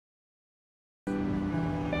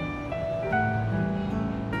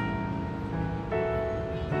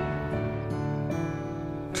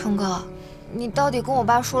成哥，你到底跟我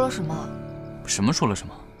爸说了什么？什么说了什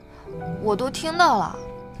么？我都听到了。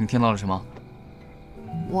你听到了什么？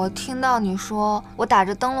我听到你说我打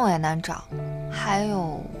着灯笼也难找，还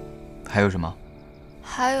有什么？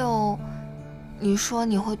还有，你说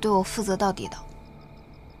你会对我负责到底的。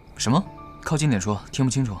什么？靠近点说，听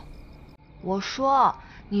不清楚。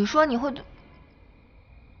你说你会对。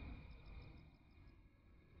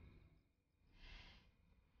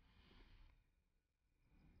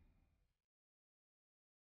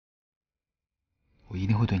我一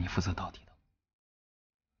定会对你负责到底的。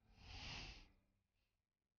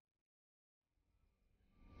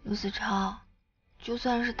陆思超，就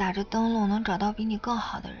算是打着灯笼能找到比你更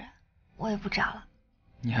好的人，我也不找了。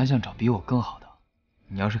你还想找比我更好的？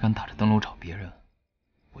你要是敢打着灯笼找别人，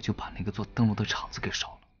我就把那个做灯笼的厂子给烧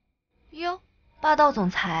了。哟，霸道总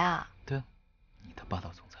裁啊！对啊，你的霸道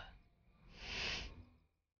总裁。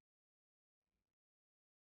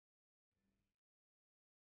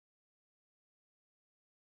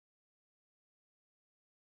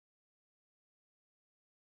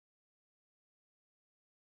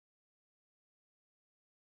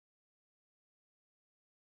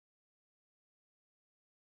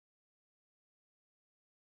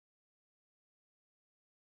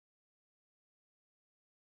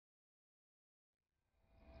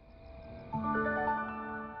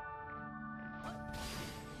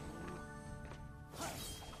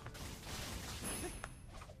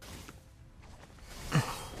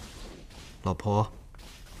老婆，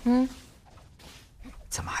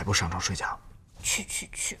怎么还不上床睡觉？去，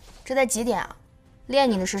这才几点啊？练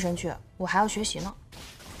你的式神去，我还要学习呢。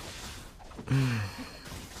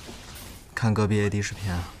看隔壁 AD 视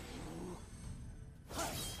频啊？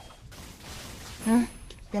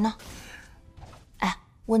别闹。哎，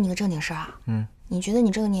问你个正经事儿啊。你觉得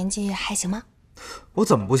你这个年纪还行吗？我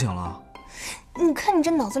怎么不行了？你看你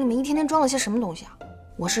这脑子里面一天天装了些什么东西啊？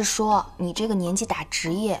我是说，你这个年纪打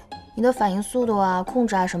职业，你的反应速度啊、控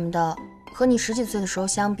制啊什么的，和你10几岁的时候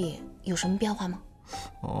相比，有什么变化吗？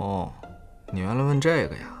哦，你原来问这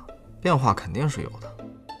个呀？变化肯定是有的，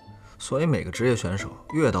所以每个职业选手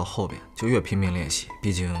越到后边就越拼命练习，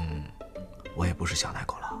毕竟我也不是小奶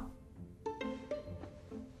狗了。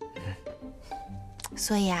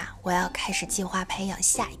所以啊，我要开始计划培养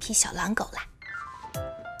下一批小狼狗啦。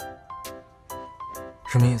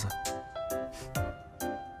什么意思？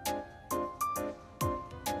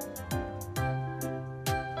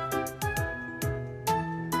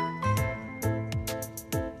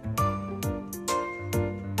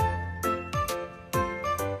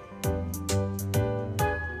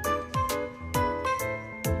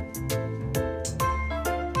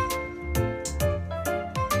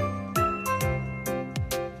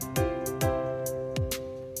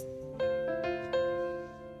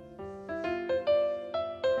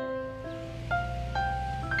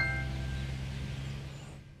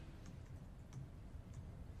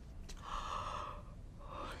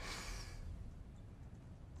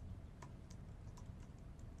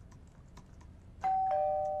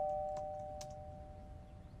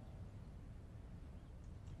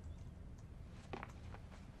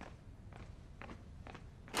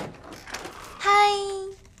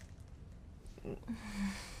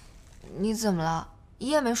你怎么了？一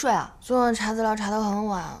夜没睡啊？昨晚查资料查得很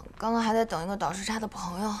晚，刚刚还在等一个导师差的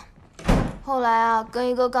朋友。后来啊，跟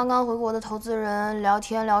一个刚刚回国的投资人聊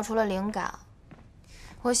天，聊出了灵感。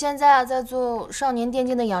我现在啊，在做少年电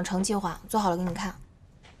竞的养成计划，做好了给你看。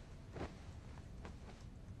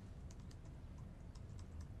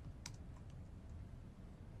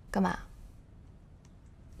干嘛？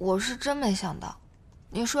我是真没想到，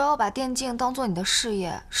你说要把电竞当做你的事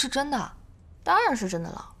业，是真的？当然是真的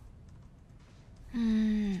了。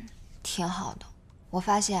挺好的。我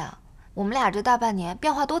发现啊，我们俩这大半年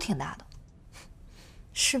变化都挺大的。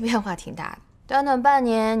是变化挺大的，短短半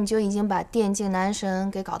年你就已经把电竞男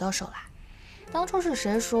神给搞到手啦。当初是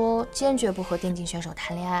谁说坚决不和电竞选手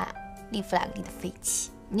谈恋爱，立 flag 立的飞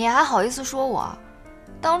起？你还好意思说我？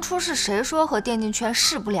当初是谁说和电竞圈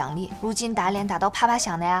势不两立？如今打脸打到啪啪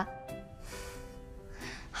响的呀。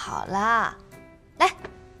好啦，来，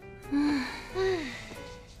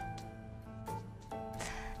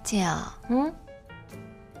静啊，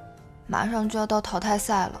马上就要到淘汰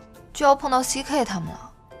赛了，就要碰到 CK 他们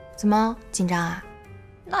了。怎么紧张啊？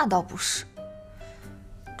那倒不是，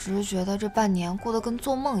只是觉得这半年过得跟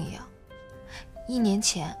做梦一样。1年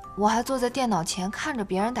前我还坐在电脑前看着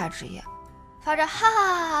别人打职业，发着哈哈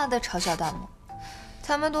哈哈的嘲笑弹幕，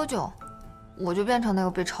才没多久，我就变成那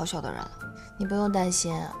个被嘲笑的人了。你不用担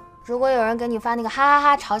心，如果有人给你发那个哈哈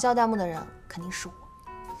哈嘲笑弹幕的人，肯定是我。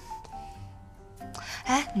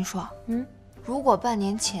哎，你说，如果半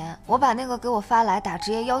年前我把那个给我发来打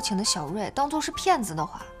职业邀请的小瑞当作是骗子的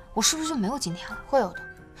话，我是不是就没有今天了？会有的，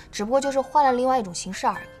只不过就是换了另外一种形式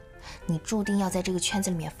而已。你注定要在这个圈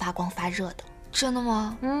子里面发光发热的。真的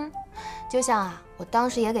吗？就像啊，我当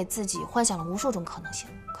时也给自己幻想了无数种可能性，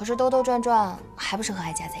可是兜兜转转，还不是和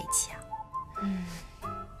爱佳在一起啊。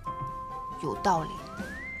有道理。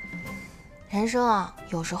人生啊，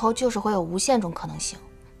有时候就是会有无限种可能性，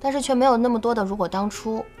但是却没有那么多的如果当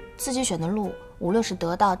初。自己选的路，无论是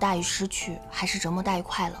得到大于失去，还是折磨大于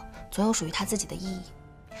快乐，总有属于他自己的意义。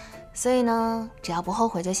所以呢，只要不后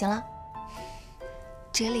悔就行了。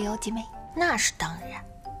这里有姐妹，那是当然。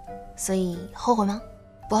所以后悔吗？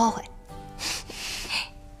不后悔。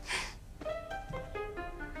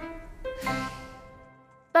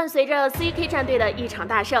伴随着 CK 战队的一场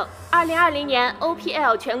大胜，2020年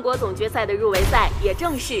OPL 全国总决赛的入围赛也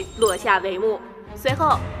正式落下帷幕。随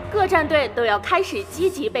后，各战队都要开始积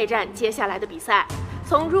极备战接下来的比赛。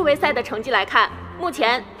从入围赛的成绩来看，目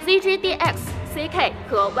前 ZGDX、CK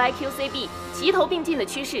和 YQCB 齐头并进的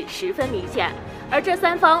趋势十分明显，而这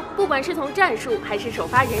三方不管是从战术还是首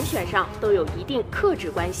发人选上都有一定克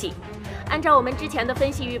制关系。按照我们之前的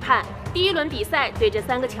分析预判，第一轮比赛对这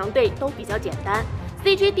三个强队都比较简单。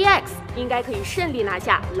ZGDX 应该可以顺利拿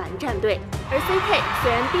下蓝战队，而 CK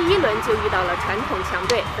虽然第一轮就遇到了传统强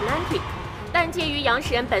队 Fnatic， 但鉴于杨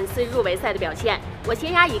世仁本次入围赛的表现，我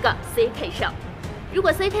先压一个 CK 胜。如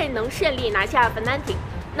果 CK 能顺利拿下 Fnatic，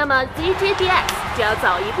 那么 ZGDX 就要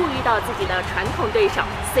早一步遇到自己的传统对手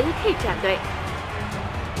CK 战队。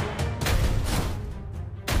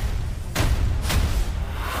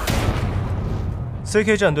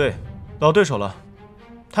CK 战队，老对手了。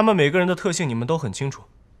他们每个人的特性你们都很清楚，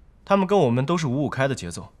他们跟我们都是五五开的节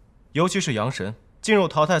奏，尤其是杨神，进入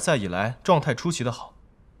淘汰赛以来状态出奇的好。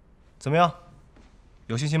怎么样？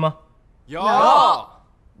有信心吗？有。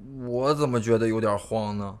我怎么觉得有点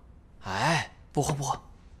慌呢？哎，不慌不慌。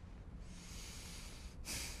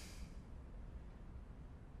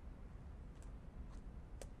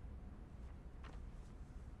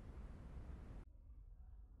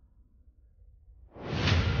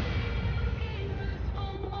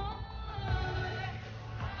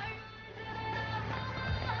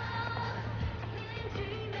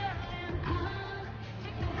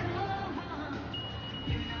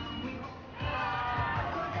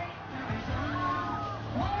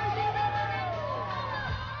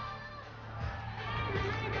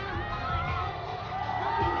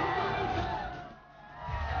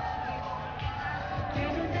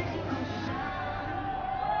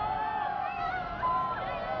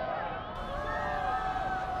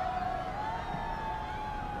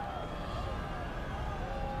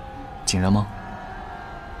紧张吗？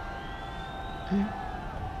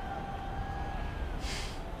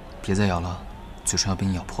别再咬了，嘴唇要被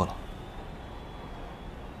你咬破了。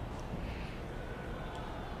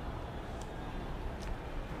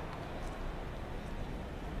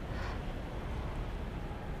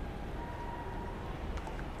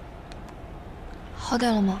好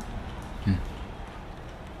点了吗？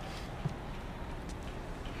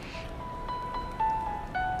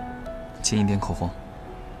亲一点口红。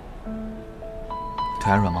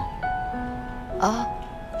腿还软吗？啊？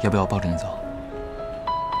要不要我抱着你走？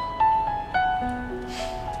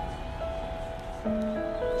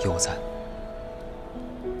有我在。